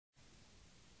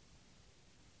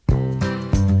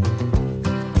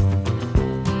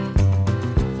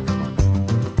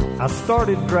I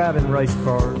started driving race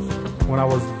cars when I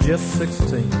was just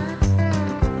 16.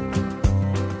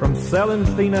 From selling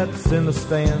peanuts in the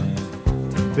stands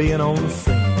to being on the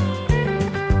scene.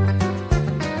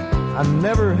 I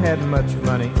never had much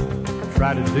money,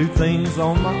 tried to do things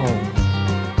on my own.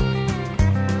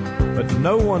 But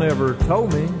no one ever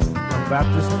told me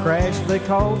about this crash they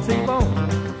call T-Bone.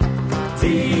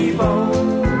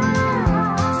 T-Bone,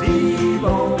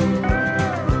 T-Bone.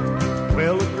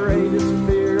 Well, the greatest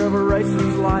fear of a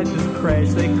racer's life is a crash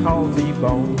they call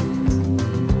T-Bone.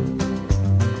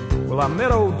 Well, I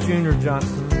met old Junior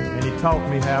Johnson, and he taught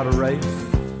me how to race.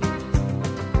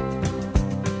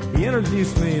 He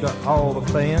introduced me to all the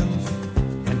fans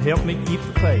and helped me keep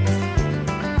the pace.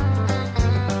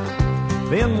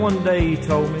 Then one day he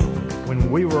told me,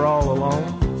 when we were all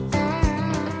alone,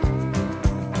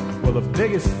 well, the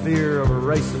biggest fear of a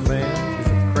racing man is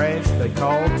a crash they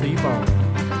call T-Bone.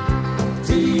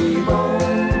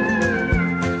 T-Bone,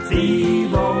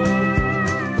 T-Bone.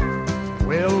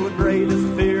 Well, the greatest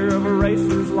fear of a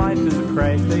racer's life is a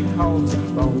crash they call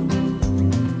T-Bone.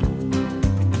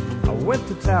 I went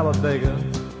to Talladega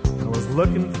and was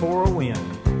looking for a win.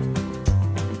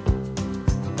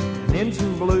 An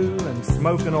engine blew and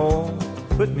smoking oil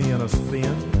put me in a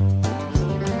spin.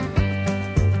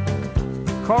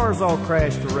 Cars all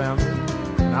crashed around me,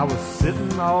 and I was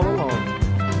sitting all alone,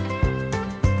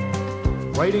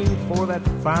 waiting for that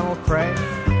final crash,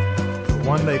 the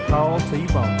one they call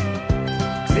T-Bone.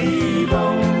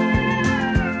 T-Bone,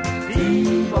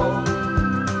 T-Bone.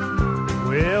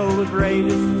 Well, the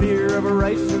greatest fear of a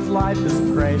racer's life is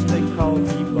a crash they call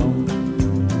T-Bone.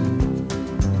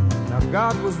 Now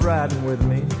God was riding with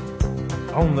me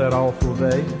on that awful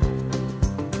day,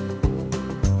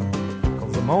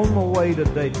 'cause I'm on my way to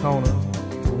Daytona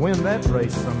to win that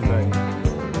race someday.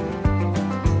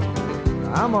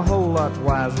 I'm a whole lot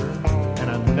wiser, and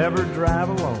I never drive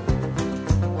alone.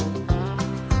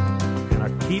 And I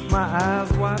keep my eyes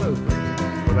wide open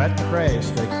for that crash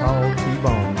they call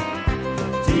T-Bone.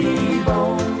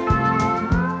 T-Bone,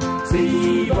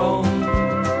 T-Bone.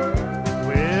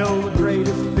 Well, the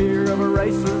greatest fear of a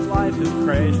racer's life is a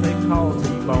crash they call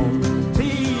T-Bone.